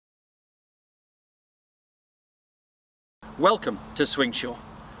Welcome to swingSURE.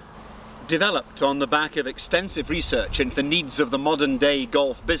 Developed on the back of extensive research into the needs of the modern day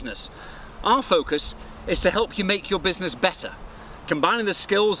golf business, our focus is to help you make your business better, combining the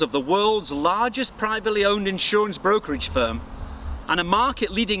skills of the world's largest privately owned insurance brokerage firm and a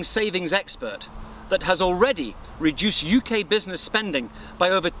market-leading savings expert that has already reduced UK business spending by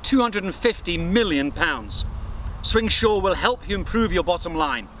over £250 million. swingSURE will help you improve your bottom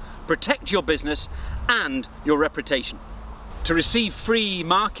line, protect your business and your reputation. To receive free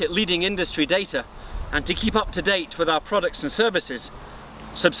market-leading industry data and to keep up to date with our products and services,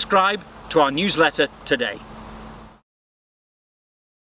 subscribe to our newsletter today.